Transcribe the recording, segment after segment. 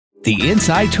The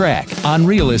Inside Track on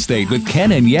Real Estate with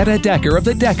Ken and Yetta Decker of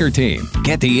the Decker Team.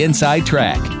 Get the Inside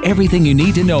Track. Everything you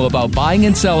need to know about buying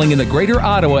and selling in the Greater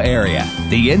Ottawa area.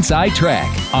 The Inside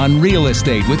Track on Real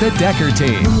Estate with the Decker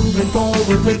Team. Moving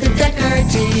forward with the Decker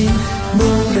Team.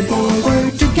 Moving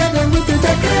forward together with the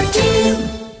Decker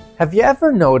Team. Have you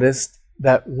ever noticed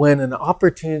that when an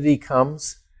opportunity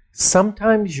comes,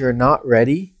 sometimes you're not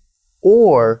ready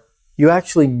or you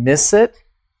actually miss it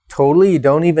totally? You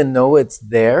don't even know it's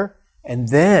there. And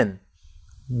then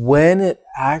when it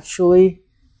actually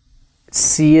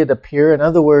see it appear, in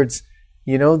other words,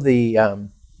 you know,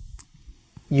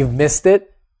 you've missed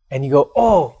it and you go,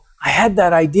 oh, I had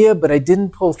that idea, but I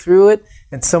didn't pull through it,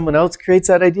 and someone else creates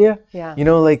that idea. Yeah. You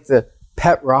know, like the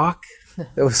pet rock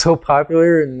that was so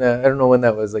popular in I don't know when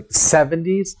that was, like the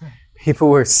 70s. People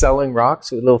were selling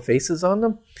rocks with little faces on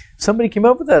them. Somebody came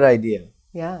up with that idea.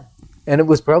 Yeah. And it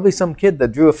was probably some kid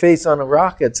that drew a face on a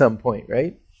rock at some point,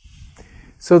 right?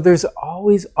 So there's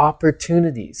always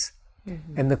opportunities.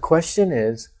 Mm-hmm. And the question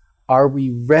is, are we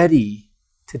ready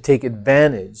to take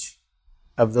advantage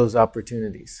of those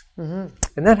opportunities? Mm-hmm.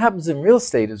 And that happens in real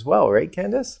estate as well, right,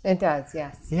 Candace? It does,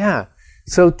 yes. Yeah.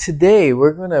 So today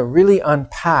we're going to really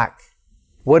unpack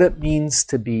what it means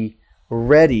to be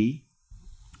ready,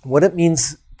 what it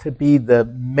means to be the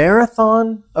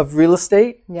marathon of real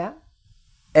estate, Yeah.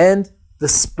 and the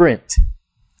sprint.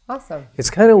 Awesome.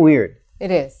 It's kind of weird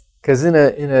It is. because in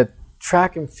a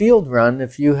track and field run,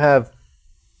 if you have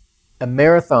a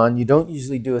marathon, you don't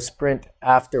usually do a sprint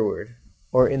afterward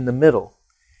or in the middle.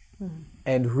 Mm-hmm.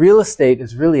 And real estate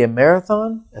is really a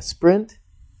marathon, a sprint,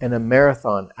 and a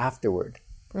marathon afterward.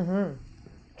 Mm-hmm.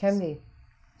 Can be.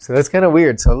 So that's kind of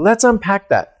weird. So let's unpack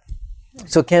that.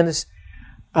 So Candace,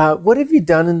 what have you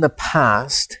done in the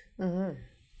past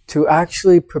to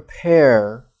actually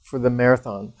prepare for the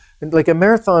marathon? And like a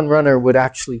marathon runner would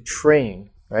actually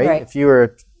train, right? If you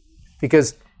were,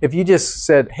 because if you just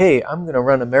said, hey, I'm going to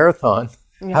run a marathon,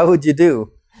 how would you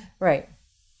do? Right.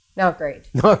 Not great.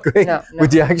 Not great. No.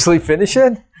 Would you actually finish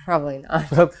it? Probably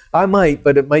not. Well, I might,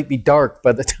 but it might be dark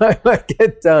by the time I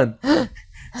get done.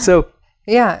 So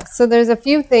Yeah, so there's a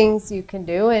few things you can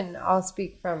do, and I'll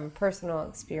speak from personal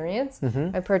experience.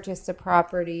 I purchased a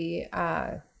property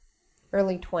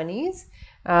early 20s.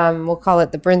 We'll call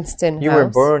it the Brinston House. you were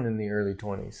born in the early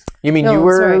 20s. You mean No, you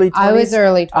were sorry. early 20s? I was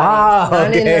early 20s.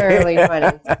 Not in the okay. early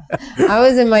 20s. I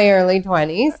was in my early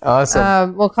 20s.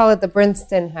 Awesome. We'll call it the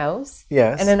Brinston House.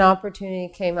 Yes. And an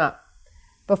opportunity came up.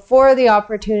 Before the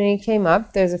opportunity came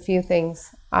up, there's a few things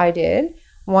I did.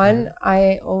 One,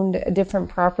 I owned a different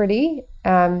property,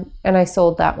 and I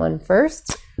sold that one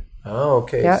first. Oh,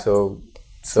 okay. Yep. So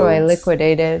I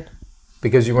liquidated.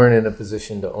 because you weren't in a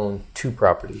position to own two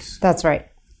properties. That's right.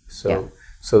 So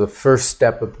the first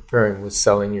step of preparing was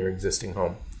selling your existing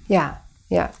home. Yeah.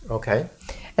 Okay.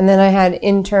 And then I had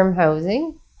interim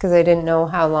housing because I didn't know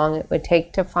how long it would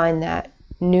take to find that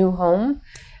new home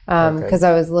because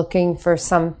I was looking for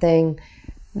something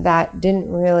that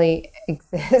didn't really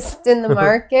exist in the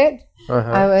market.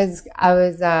 I was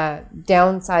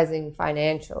downsizing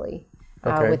financially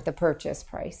with the purchase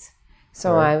price.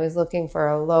 So I was looking for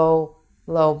a low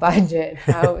budget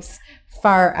house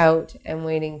far out and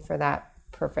waiting for that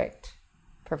perfect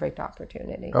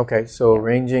opportunity. Okay. So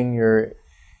arranging your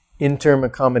interim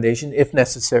accommodation, if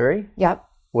necessary, Yep.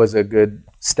 was a good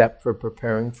step for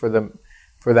preparing for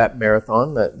that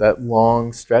marathon, that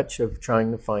long stretch of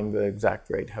trying to find the exact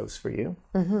right house for you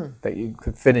that you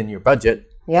could fit in your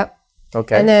budget. Yep.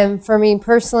 Okay. And then for me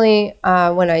personally,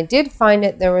 when I did find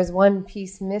it, there was one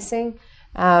piece missing.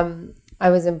 I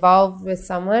was involved with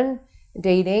someone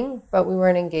dating, but we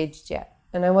weren't engaged yet.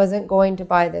 And I wasn't going to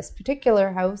buy this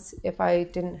particular house if I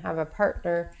didn't have a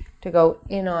partner to go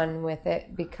in on with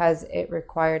it because it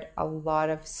required a lot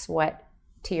of sweat,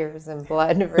 tears, and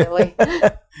blood, really.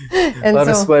 And a lot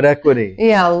of sweat equity.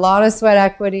 Yeah, a lot of sweat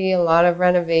equity, a lot of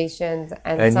renovations.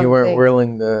 And you weren't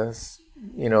willing to,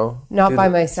 not by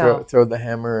myself. Throw the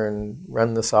hammer and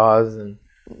run the saws and...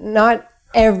 Not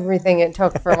everything it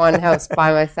took for one house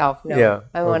by myself. No, Yeah,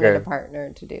 I wanted okay. a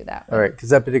partner to do that. All right, because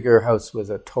that particular house was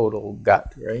a total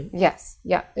gut, right? Yes,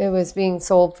 yeah. It was being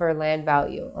sold for land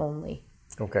value only.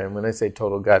 Okay, and when I say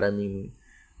total gut, I mean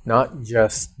not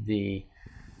just the...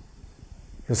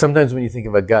 Because sometimes when you think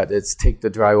of a gut, it's take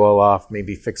the drywall off,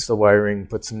 maybe fix the wiring,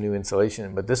 put some new insulation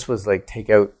in. But this was like take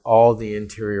out all the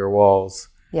interior walls.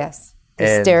 Yes. The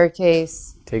And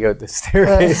staircase. take out the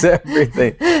staircase,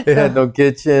 everything. It had no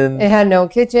kitchen. It had no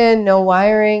kitchen, no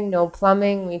wiring, no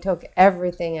plumbing. We took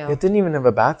everything out. It didn't even have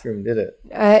a bathroom, did it?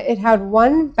 It had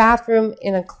one bathroom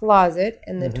in a closet,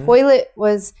 and the toilet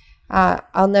was,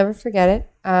 I'll never forget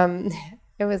it.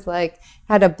 It was like,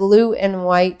 had a blue and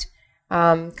white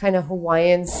kind of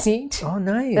Hawaiian seat Oh,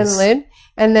 nice. and lid.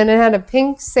 And then it had a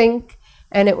pink sink,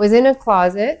 and it was in a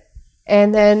closet.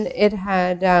 And then it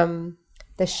had,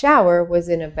 the shower was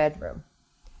in a bedroom.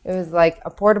 It was like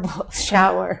a portable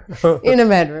shower in a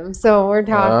bedroom. So we're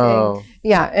talking, Wow.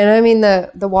 yeah. And I mean,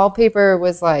 the wallpaper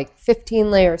was like 15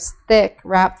 layers thick,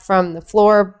 wrapped from the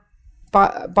floor,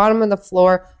 bottom of the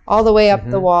floor, all the way up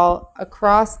the wall,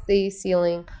 across the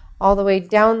ceiling, all the way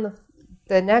down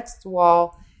the next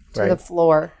wall to the Right.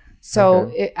 floor.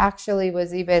 So it actually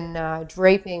was even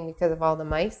draping because of all the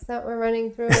mice that were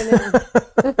running through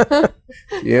it.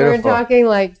 We're Beautiful. talking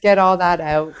like, get all that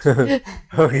out.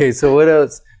 Okay, so what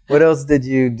else? What else did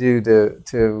you do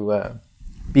to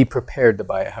be prepared to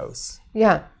buy a house?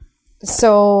 Yeah.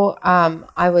 So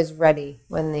I was ready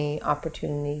when the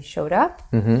opportunity showed up.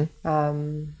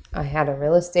 I had a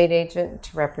real estate agent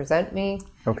to represent me.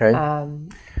 Okay.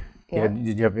 Yeah.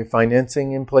 Did you have your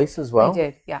financing in place as well? I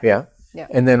did, yeah. Yeah. Yeah.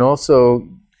 And then also,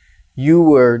 you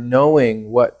were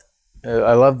knowing what.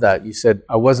 I love that you said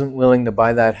I wasn't willing to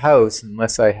buy that house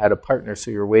unless I had a partner. So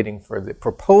you're waiting for the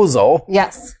proposal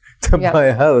Yes. to Yeah. buy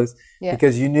a house Yeah.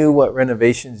 because you knew what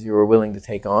renovations you were willing to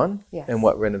take on Yes. and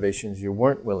what renovations you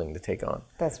weren't willing to take on.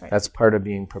 That's right. That's part of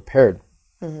being prepared.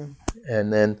 And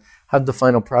then how'd the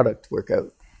final product work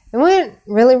out? It went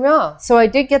really well. So I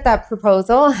did get that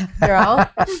proposal after all.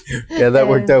 Yeah, that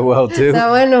worked out well too. That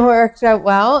one worked out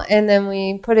well. And then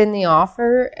we put in the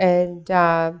offer, and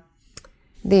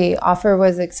the offer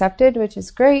was accepted, which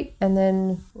is great. And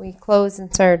then we closed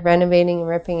and started renovating and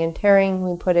ripping and tearing.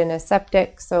 We put in a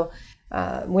septic, so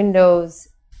windows,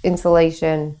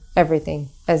 insulation, everything,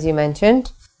 as you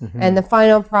mentioned. And the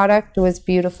final product was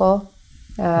beautiful.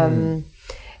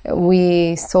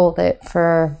 We sold it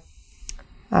for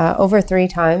over 3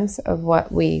 times of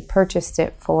what we purchased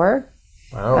it for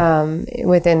Wow.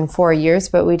 within 4 years,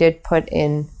 but we did put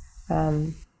in A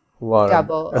lot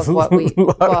double of what we a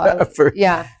lot of bought. effort.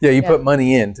 Yeah. Yeah, you put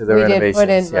money into the We did renovations. put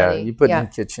in yeah, money. you put Yeah. new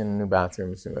kitchen, new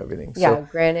bathrooms, new everything. Yeah, So,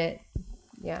 granite.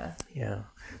 Yeah. yeah.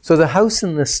 So the house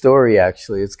in this story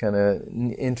actually is kind of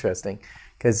interesting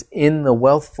because in the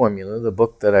Wealth Formula, the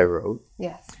book that I wrote,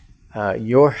 Yes.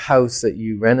 your house that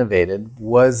you renovated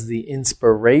was the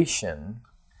inspiration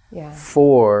Yeah.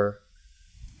 for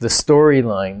the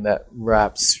storyline that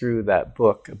wraps through that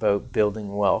book about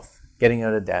building wealth, getting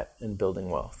out of debt and building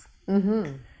wealth.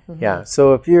 Yeah.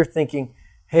 So if you're thinking,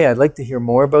 hey, I'd like to hear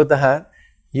more about that,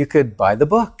 you could buy the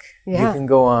book. Yeah. You can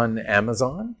go on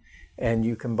Amazon and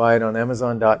you can buy it on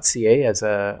Amazon.ca as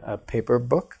a paper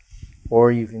book,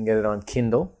 or you can get it on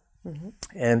Kindle.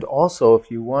 And also, if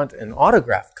you want an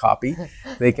autographed copy,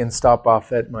 they can stop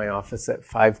off at my office at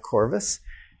 5 Corvus,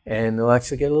 and they'll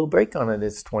actually get a little break on it.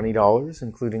 It's $20,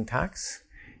 including tax,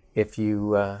 if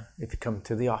you come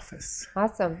to the office.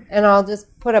 Awesome. And I'll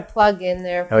just put a plug in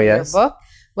there for yes. your book.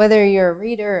 Whether you're a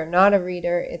reader or not a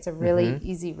reader, it's a really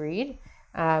easy read.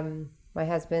 My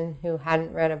husband, who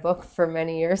hadn't read a book for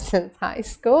many years since high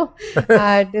school,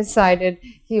 decided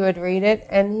he would read it,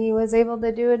 and he was able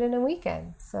to do it in a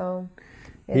weekend. So,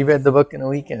 He read the book in a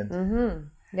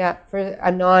weekend. yeah, for a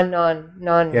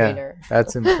non-reader. Yeah,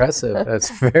 that's impressive. That's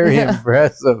very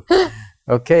impressive.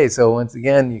 Okay, so once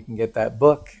again, you can get that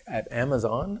book at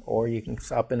Amazon, or you can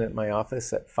stop in at my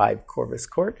office at 5 Corvus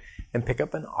Court and pick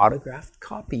up an autographed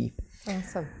copy.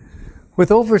 Awesome. With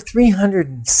over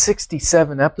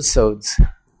 367 episodes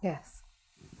Yes.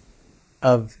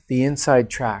 of the Inside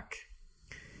Track,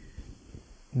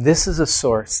 this is a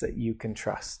source that you can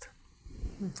trust.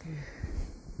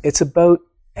 It's about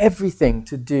everything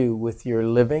to do with your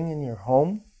living in your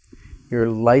home, your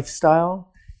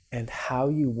lifestyle, and how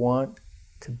you want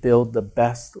to build the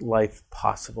best life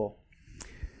possible.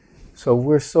 So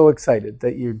we're so excited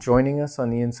that you're joining us on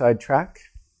the Inside Track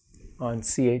on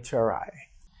CHRI.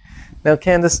 Now,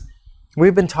 Candace,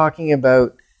 we've been talking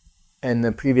about in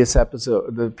the previous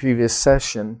episode, the previous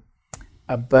session,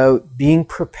 about being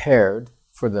prepared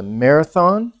for the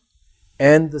marathon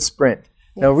and the sprint.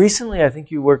 Now, recently, I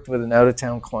think you worked with an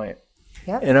out-of-town client,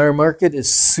 Yep. and our market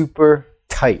is super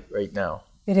tight right now.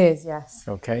 It is, yes.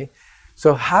 Okay,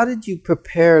 so how did you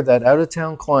prepare that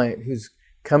out-of-town client who's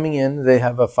coming in? They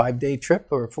have a 5-day trip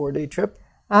or a 4-day trip?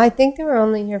 I think they were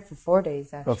only here for 4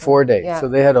 days, actually. A 4-day. Yeah. So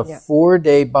they had a Yeah.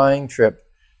 4-day buying trip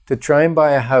to try and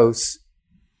buy a house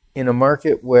in a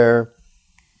market where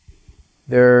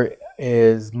there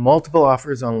is multiple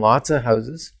offers on lots of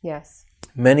houses. Yes.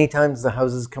 Many times the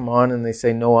houses come on and they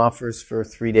say no offers for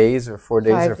 3 days or 4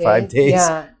 days 5 or 5 days. days.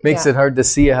 Yeah, Makes yeah. it hard to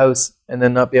see a house and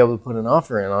then not be able to put an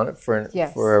offer in on it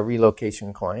Yes. for a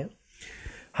relocation client.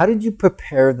 How did you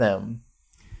prepare them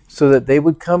so that they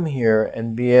would come here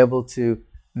and be able to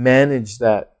manage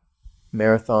that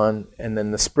marathon and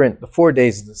then the sprint. The 4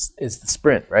 days is the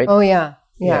sprint, right? Oh, yeah.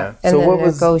 Yeah. And So then what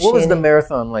was the negotiating.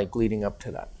 marathon like leading up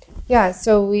to that? Yeah,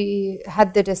 so we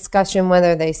had the discussion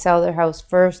whether they sell their house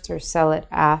first or sell it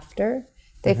after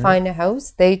they find a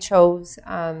house. They chose,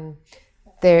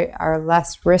 they are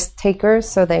less risk takers,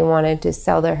 so they wanted to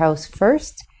sell their house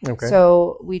first. Okay.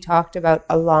 So we talked about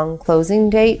a long closing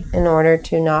date in order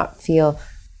to not feel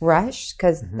rushed,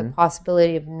 because the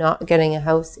possibility of not getting a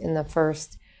house in the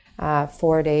first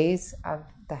 4 days of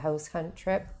the house hunt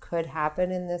trip could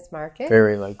happen in this market.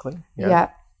 Very likely. Yeah.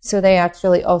 So they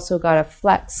actually also got a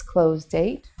flex close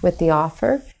date with the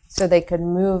offer, so they could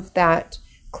move that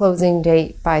closing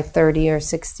date by 30 or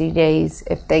 60 days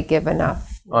if they give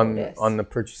enough notice. On the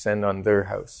purchase end on their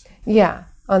house. Yeah,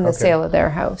 on the sale of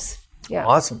their house. Yeah.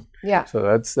 Awesome. Yeah. So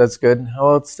that's good.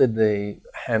 How else did they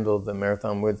handle the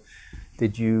marathon with?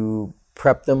 Did you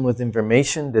prep them with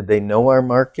information? Did they know our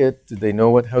market? Did they know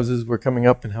what houses were coming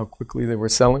up and how quickly they were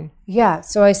selling? Yeah,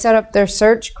 so I set up their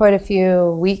search quite a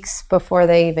few weeks before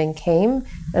they even came,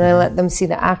 and I let them see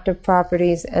the active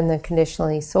properties and the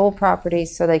conditionally sold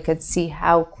properties so they could see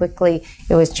how quickly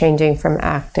it was changing from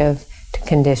active to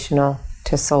conditional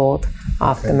to sold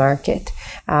off the market.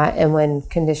 And when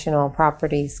conditional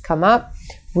properties come up,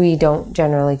 we don't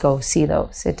generally go see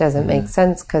those. It doesn't make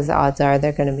sense because odds are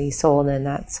they're going to be sold, and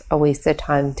that's a waste of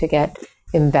time to get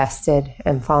invested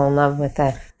and fall in love with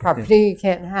a property you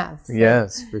can't have. So,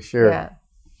 Yes, for sure. yeah.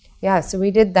 Yeah, so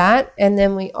we did that, and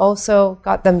then we also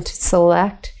got them to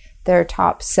select their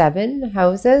top 7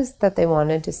 houses that they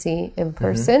wanted to see in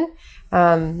person.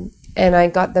 And I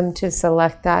got them to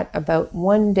select that about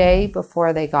 1 day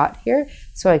before they got here,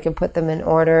 so I could put them in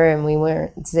order and we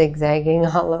weren't zigzagging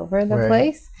all over the Right.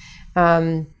 place.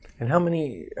 And how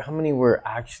many were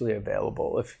actually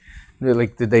available? If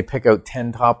did they pick out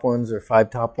 10 top ones or 5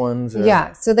 top ones? Or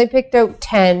Yeah, so they picked out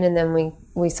 10, and then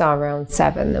we saw around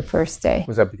 7 the first day.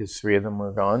 was that because 3 of them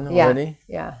were gone Yeah, already?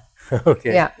 yeah,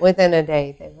 Okay. yeah. Within a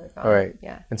day they were gone. All right.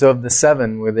 Yeah. And so of the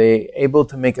 7, were they able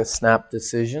to make a snap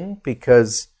decision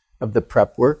because of the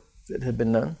prep work that had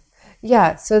been done?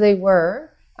 Yeah, so they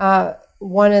were.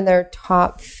 One of their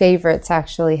top favorites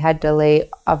actually had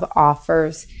delay of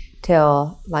offers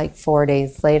till like 4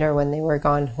 days later when they were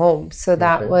gone home. So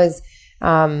that was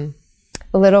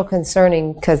a little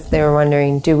concerning because they were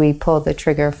wondering, do we pull the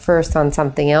trigger first on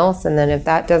something else? And then if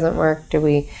that doesn't work, do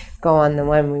we go on the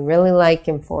one we really like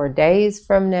in 4 days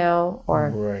from now? Or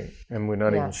Right. And we're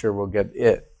not even sure we'll get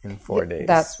it in 4 days.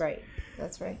 That's right.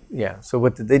 That's right. Yeah. So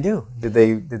what did they do? Did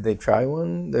they try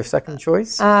one? Their second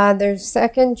choice? Their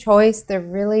second choice, there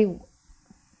really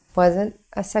wasn't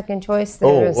a second choice.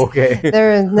 There was, okay.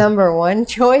 there was number one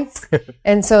choice.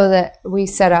 And so that we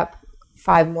set up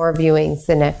 5 more viewings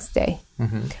the next day.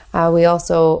 We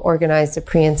also organized a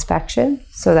pre-inspection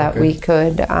so that we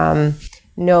could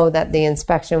know that the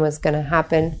inspection was going to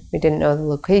happen. We didn't know the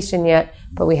location yet,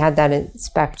 but we had that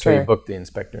inspector. So you booked the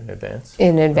inspector in advance?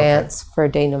 In advance for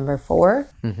day number 4.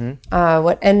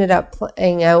 What ended up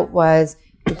playing out was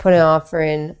we put an offer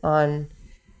in on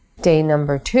day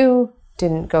number 2,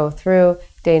 didn't go through.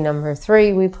 Day number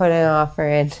 3, we put an offer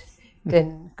in,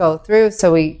 didn't go through.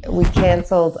 So we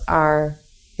canceled our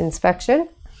inspection.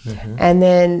 And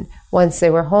then once they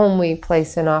were home, we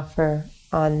placed an offer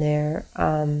on their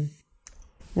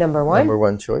number 1. Number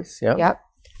 1 choice, yeah.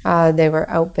 Yep. They were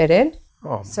outbidded.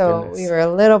 Oh, So goodness. we were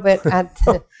a little bit at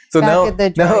the So back of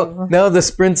the drawing room. now the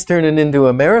sprint's turning into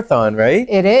a marathon, right?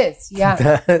 It is,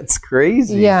 yeah. That's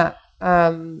crazy. Yeah,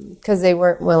 because they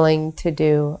weren't willing to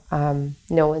do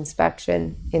no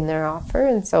inspection in their offer.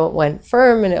 And so it went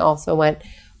firm, and it also went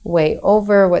way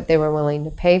over what they were willing to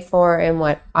pay for and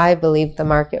what I believe the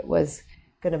market was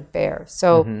going to bear.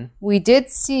 So we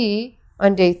did see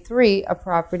on day 3 a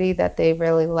property that they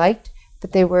really liked,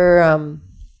 but they were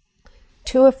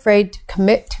too afraid to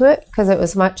commit to it because it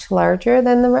was much larger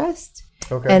than the rest.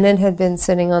 Okay. And it had been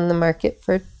sitting on the market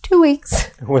for 2 weeks.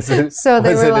 Was it So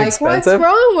they was were it like, expensive? what's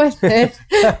wrong with it?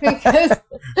 Because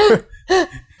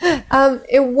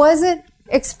it wasn't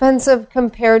expensive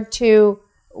compared to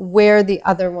where the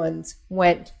other ones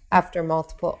went after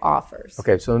multiple offers.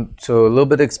 Okay, so a little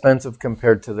bit expensive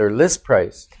compared to their list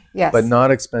price, Yes. but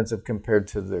not expensive compared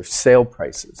to their sale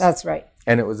prices. That's right.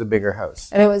 And it was a bigger house.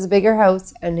 And it was a bigger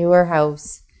house, a newer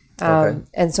house. Okay.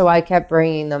 And so I kept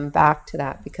bringing them back to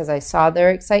that because I saw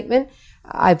their excitement.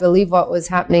 I believe what was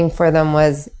happening for them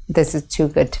was, this is too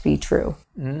good to be true.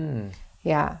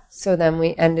 Yeah. So then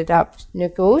we ended up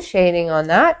negotiating on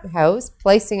that house,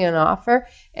 placing an offer,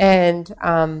 and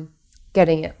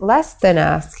getting it less than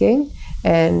asking.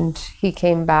 And he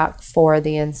came back for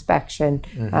the inspection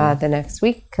the next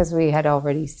week because we had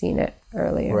already seen it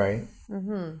earlier. Right.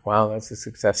 Wow, that's a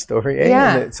success story. Eh?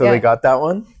 Yeah, And so yeah. they got that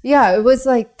one? Yeah, it was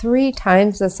like 3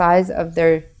 times the size of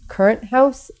their current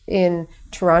house in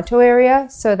Toronto area.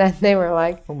 So then they were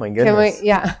like, Oh my "Can goodness. we?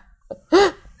 Yeah,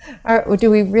 do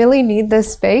we really need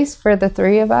this space for the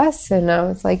 3 of us?" And I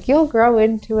was like, "You'll grow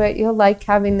into it. You'll like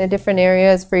having the different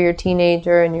areas for your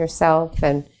teenager and yourself,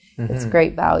 and it's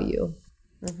great value."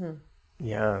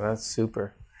 Yeah, that's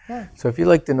super. Yeah. So if you'd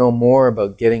like to know more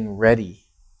about getting ready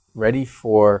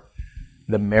for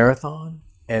the marathon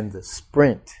and the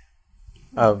sprint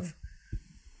of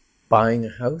buying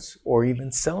a house or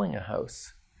even selling a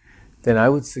house, then I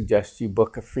would suggest you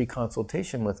book a free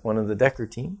consultation with one of the Decker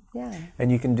team. Yeah.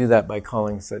 And you can do that by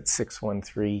calling us at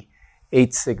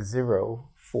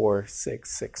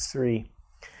 613-860-4663.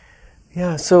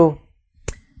 Yeah, so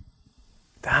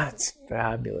that's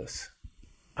fabulous.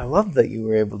 I love that you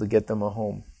were able to get them a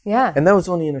home. Yeah. And that was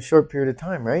only in a short period of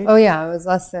time, right? Oh yeah, it was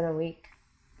less than a week.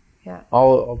 Yeah.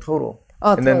 All total.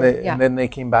 All and total, then yeah. they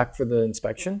came back for the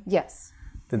inspection? Yes.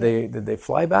 Did they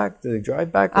fly back? Did they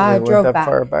drive back? Or they Drove went that back.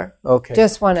 far back? Okay.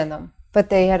 Just one of them. But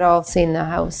they had all seen the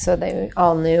house, so they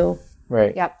all knew.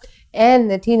 right. Yep.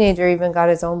 And the teenager even got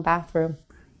his own bathroom.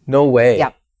 No way.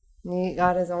 Yep. He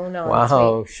got his own ensuite.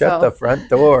 Wow. Shut so- the front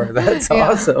door. That's Yeah.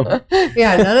 awesome.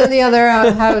 Yeah, none of the other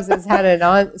houses had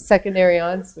an secondary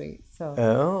ensuite. So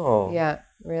Oh. yeah,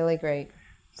 really great.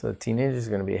 So the teenager's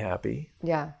going to be happy.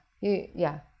 Yeah,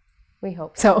 we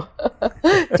hope so.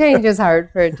 Change is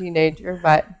hard for a teenager,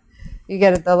 but you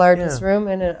get the largest Yeah. room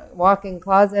and a walk-in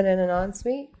closet and an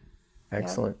ensuite.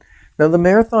 Excellent. Now the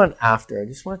marathon after, I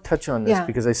just want to touch on this Yeah.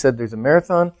 because I said there's a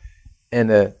marathon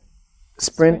and a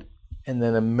sprint and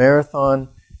then a marathon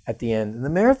at the end. And the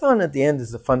marathon at the end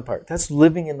is the fun part. That's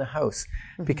living in the house.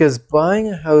 Because buying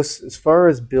a house, as far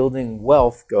as building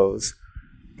wealth goes,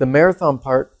 the marathon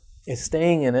part is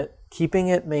staying in it, keeping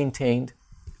it maintained,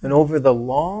 and over the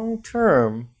long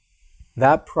term,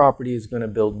 that property is going to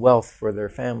build wealth for their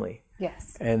family.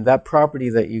 Yes. And that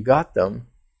property that you got them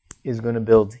is going to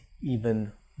build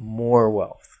even more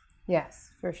wealth. Yes,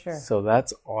 for sure. So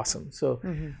that's awesome. So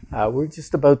we're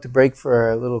just about to break for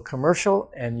a little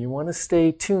commercial, and you want to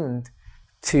stay tuned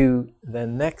to the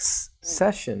next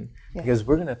session because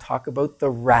we're going to talk about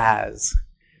the RAS.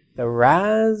 The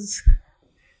RAS.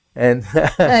 And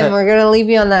And we're gonna leave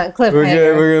you on that cliffhanger.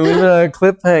 we're going to leave it on a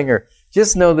cliffhanger.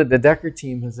 Just know that the Decker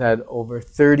team has had over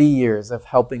 30 years of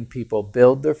helping people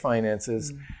build their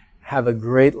finances, have a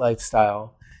great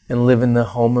lifestyle, and live in the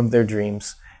home of their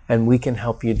dreams. And we can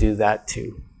help you do that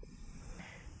too.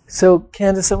 So,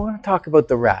 Candace, I want to talk about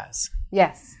the RAS.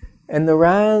 Yes. And the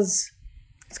RAS,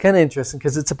 it's kind of interesting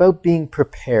because it's about being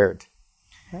prepared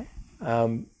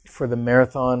for the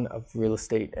marathon of real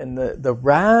estate. And the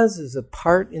RAS is a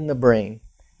part in the brain.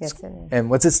 Yes, it is. And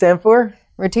what's it stand for?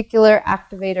 Reticular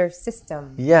activator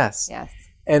system. Yes. Yes.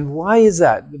 And why is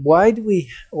that? Why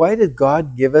did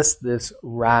God give us this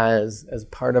RAS as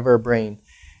part of our brain?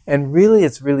 And really,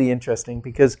 it's really interesting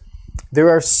because there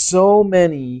are so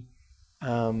many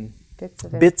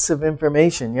bits of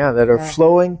information, that are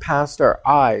flowing past our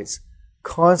eyes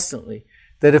constantly,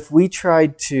 that if we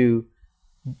tried to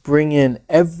bring in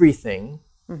everything,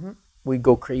 we'd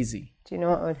go crazy. Do you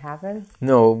know what would happen?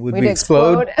 No, would We'd we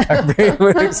explode? Our brain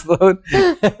would explode.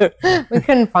 We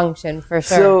couldn't function for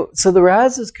sure. So the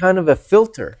RAS is kind of a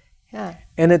filter, Yeah.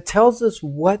 and it tells us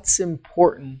what's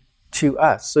important to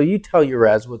us. So you tell your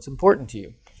RAS what's important to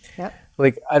you. Yep.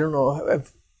 Like, I don't know,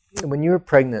 when you were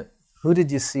pregnant, who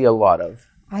did you see a lot of?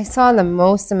 I saw the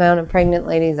most amount of pregnant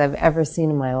ladies I've ever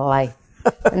seen in my life.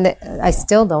 And I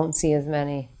still don't see as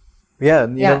many. Yeah,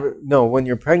 when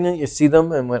you're pregnant, you see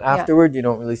them, and when afterward, you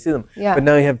don't really see them. Yeah. But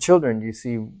now you have children, do you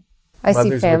see I see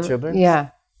mothers family. with children? Yeah.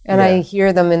 And I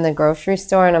hear them in the grocery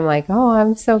store, and I'm like, oh,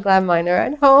 I'm so glad mine are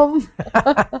at home.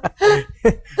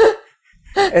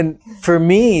 And for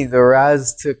me, the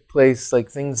RAS took place like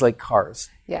things like cars.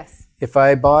 Yes. If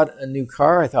I bought a new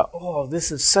car, I thought, oh,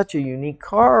 this is such a unique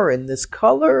car in this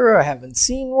color. I haven't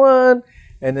seen one.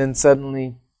 And then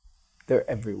suddenly, they're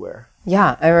everywhere.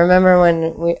 Yeah, I remember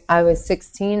when I was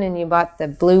 16 and you bought the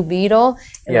Blue Beetle,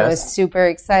 and I was super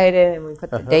excited, and we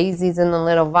put the daisies in the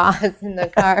little vase in the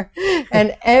car,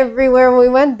 and everywhere we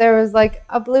went, there was like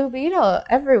a Blue Beetle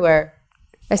everywhere.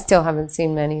 I still haven't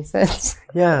seen many since.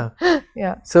 Yeah.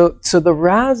 Yeah. So the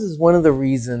RAS is one of the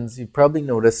reasons you probably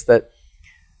noticed that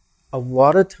a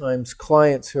lot of times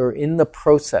clients who are in the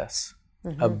process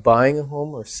of buying a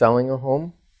home or selling a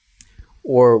home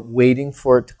or waiting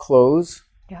for it to close,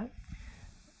 Yeah.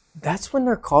 that's when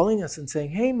they're calling us and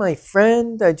saying, hey, my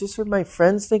friend, I just heard my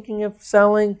friend's thinking of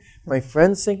selling. My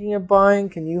friend's thinking of buying.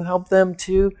 Can you help them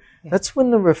too? Yeah. That's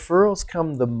when the referrals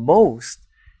come the most.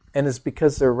 And it's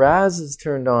because their RAS is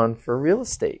turned on for real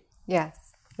estate.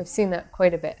 Yes. I've seen that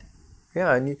quite a bit.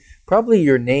 Yeah, and probably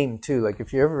your name too. Like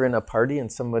if you're ever in a party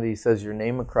and somebody says your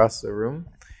name across the room,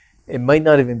 it might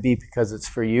not even be because it's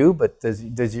for you, but does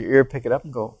your ear pick it up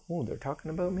and go, oh, they're talking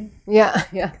about me? Yeah,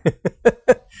 yeah.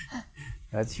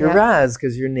 That's your RAS,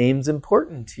 because your name's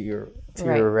important to your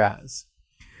RAS.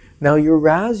 Now, your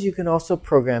RAS, you can also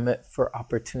program it for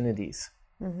opportunities.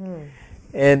 Mm-hmm.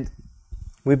 And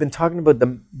we've been talking about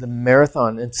the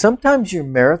marathon. And sometimes your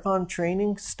marathon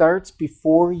training starts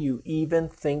before you even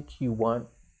think you want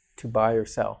to buy or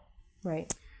sell.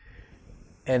 Right.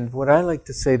 And what I like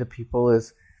to say to people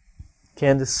is,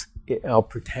 Candace, I'll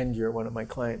pretend you're one of my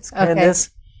clients. Okay. Candace,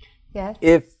 yes.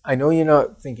 If I know you're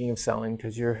not thinking of selling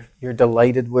because you're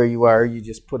delighted where you are, you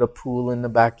just put a pool in the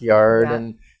backyard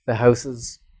and the house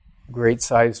is great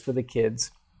size for the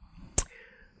kids.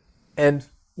 And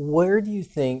where do you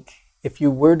think, if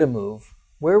you were to move,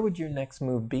 where would your next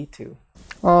move be to?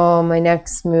 Oh, my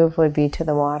next move would be to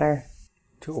the water.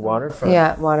 To a waterfront?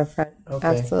 Yeah, waterfront. Okay.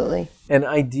 Absolutely. And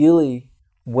ideally,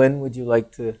 when would you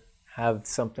like to have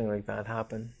something like that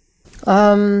happen?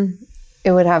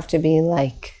 It would have to be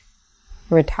like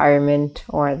retirement,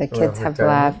 or the kids have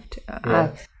left.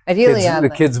 Ideally, the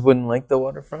kids wouldn't like the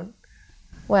waterfront?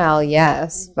 Well,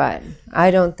 yes, but I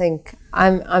don't think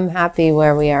I'm happy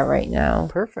where we are right now.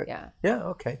 Perfect. Yeah. Yeah,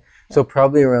 okay. So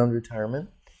probably around retirement.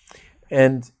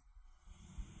 And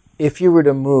if you were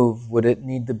to move, would it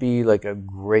need to be like a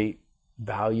great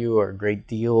value or a great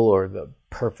deal or the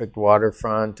perfect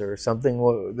waterfront or something?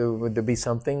 Would there be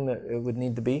something that it would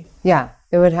need to be? Yeah,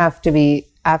 it would have to be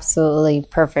absolutely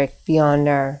perfect beyond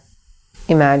our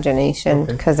imagination,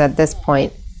 because at this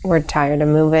point we're tired of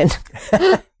moving.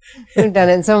 We've done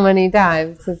it so many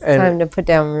times. It's time to put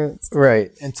down roots.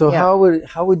 Right. And so how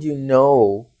would you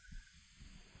know,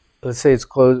 let's say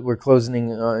we're closing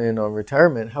in on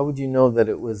retirement, how would you know that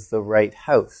it was the right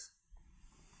house?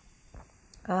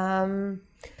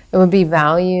 It would be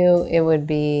value. It would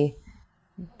be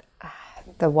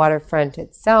the waterfront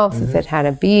itself. Mm-hmm. If it had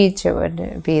a beach, it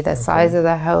would be the size of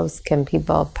the house. Can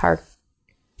people park?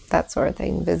 That sort of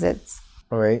thing. Visits.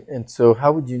 All right. And so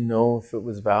how would you know if it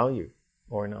was value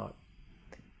or not?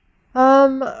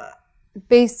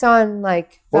 Based on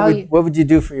like value. What would you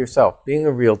do for yourself? Being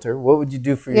a realtor, what would you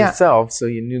do for yourself so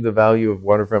you knew the value of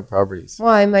waterfront properties?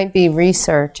 Well, I might be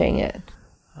researching it.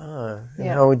 And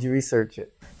how would you research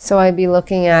it? So I'd be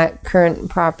looking at current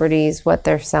properties, what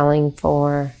they're selling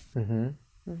for. Mm-hmm.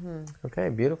 Mm-hmm. Okay,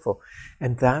 beautiful.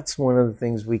 And that's one of the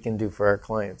things we can do for our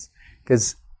clients.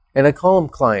 And I call them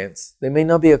clients. They may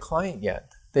not be a client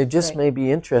yet. They just may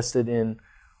be interested in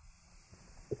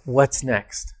what's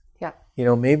next. Yeah. You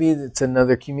know, maybe it's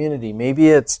another community. Maybe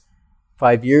it's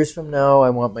 5 years from now, I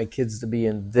want my kids to be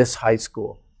in this high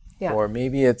school. Yeah. Or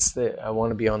maybe it's I want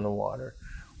to be on the water.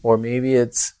 Or maybe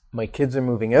it's my kids are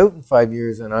moving out in 5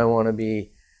 years and I want to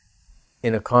be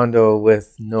in a condo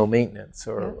with no maintenance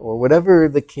or whatever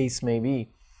the case may be.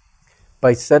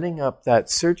 By setting up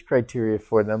that search criteria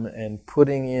for them and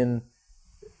putting in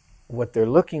what they're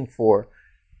looking for,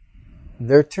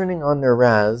 they're turning on their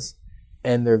RAS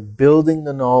and they're building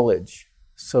the knowledge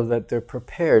so that they're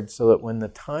prepared, so that when the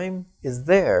time is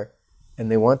there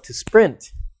and they want to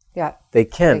sprint, they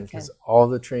can, because all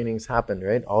the training's happened,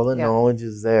 right? All the knowledge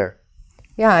is there.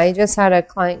 Yeah, I just had a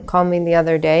client call me the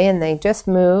other day and they just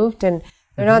moved and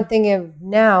they're not thinking of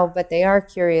now, but they are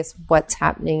curious what's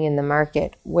happening in the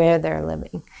market, where they're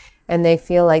living. And they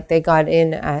feel like they got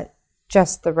in at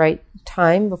just the right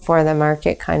time before the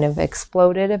market kind of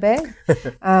exploded a bit.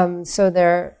 So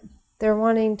they're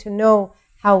wanting to know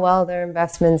how well their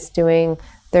investment's doing.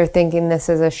 They're thinking this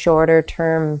is a shorter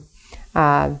term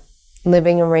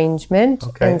living arrangement.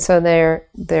 Okay. And so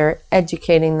they're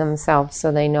educating themselves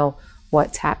so they know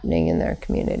what's happening in their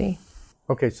community.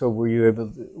 Okay, so were you able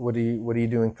to, what are you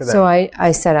doing for them? So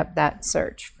I set up that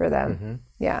search for them. Mm-hmm.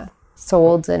 Yeah.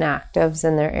 Solds and actives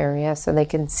in their area so they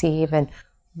can see even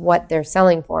what they're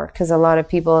selling for. Because a lot of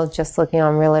people just looking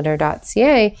on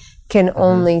realtor.ca can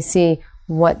only see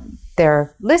what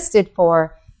they're listed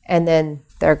for and then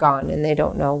they're gone and they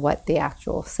don't know what the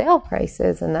actual sale price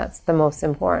is, and that's the most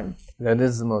important. That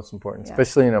is the most important,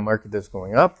 especially in a market that's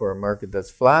going up or a market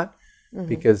that's flat,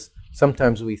 because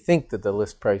sometimes we think that the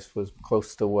list price was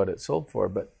close to what it sold for,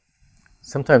 but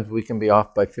sometimes we can be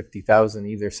off by 50,000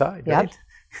 either side, right?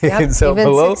 You can sell even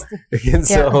below, 60. You can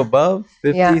sell above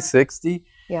 50, 60.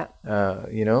 Yeah. A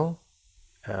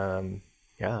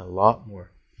lot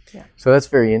more. Yeah. So that's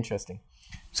very interesting.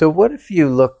 So what if you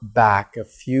look back a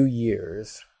few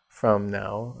years from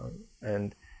now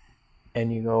and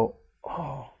you go,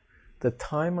 oh, the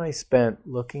time I spent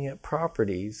looking at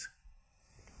properties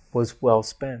was well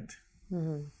spent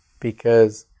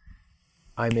because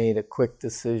I made a quick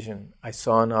decision. I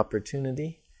saw an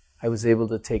opportunity. I was able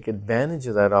to take advantage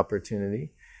of that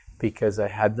opportunity because I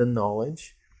had the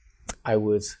knowledge. I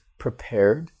was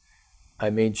prepared. I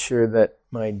made sure that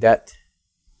my debt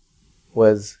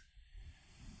was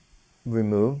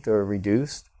removed or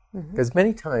reduced. Because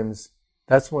many times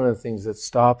that's one of the things that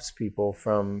stops people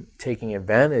from taking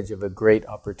advantage of a great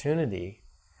opportunity.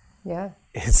 Yeah.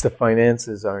 It's the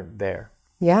finances aren't there.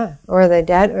 Yeah, or the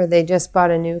debt, or they just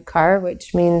bought a new car,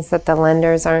 which means that the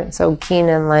lenders aren't so keen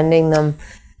in lending them.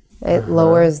 It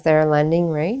lowers their lending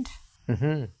rate.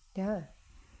 Mm-hmm. Yeah.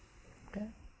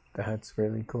 That's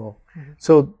really cool.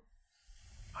 So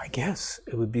I guess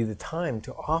it would be the time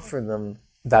to offer them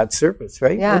that service,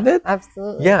 right? Yeah, Wouldn't it?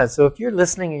 absolutely. Yeah, so if you're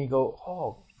listening and you go,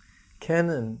 oh, Ken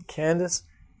and Candace,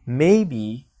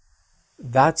 maybe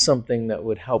that's something that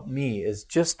would help me, is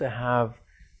just to have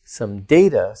some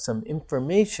data, some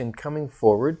information coming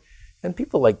forward. And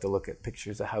people like to look at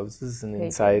pictures of houses and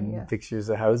inside pictures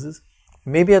of houses.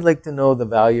 Maybe I'd like to know the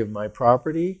value of my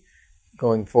property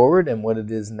going forward and what it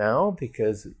is now,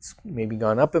 because it's maybe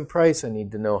gone up in price. I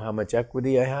need to know how much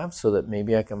equity I have so that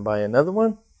maybe I can buy another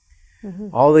one.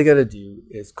 All they got to do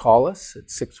is call us at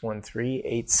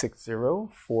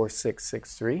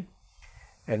 613-860-4663.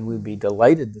 And we'd be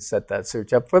delighted to set that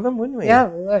search up for them, wouldn't we? Yeah,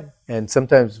 we would. And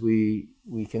sometimes we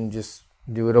can just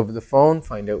do it over the phone,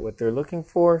 find out what they're looking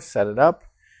for, set it up.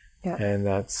 Yeah. And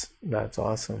that's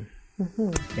awesome.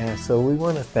 Yeah, so we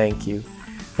want to thank you.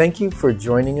 Thank you for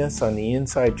joining us on the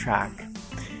Inside Track.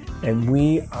 And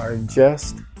we are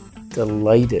just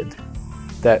delighted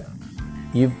that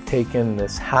you've taken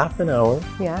this half an hour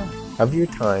of your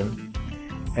time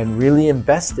and really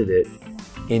invested it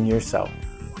in yourself.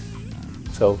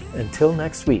 So until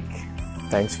next week,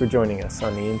 thanks for joining us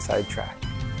on the Inside Track.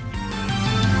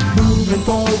 Moving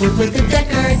forward with the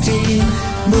Decker team.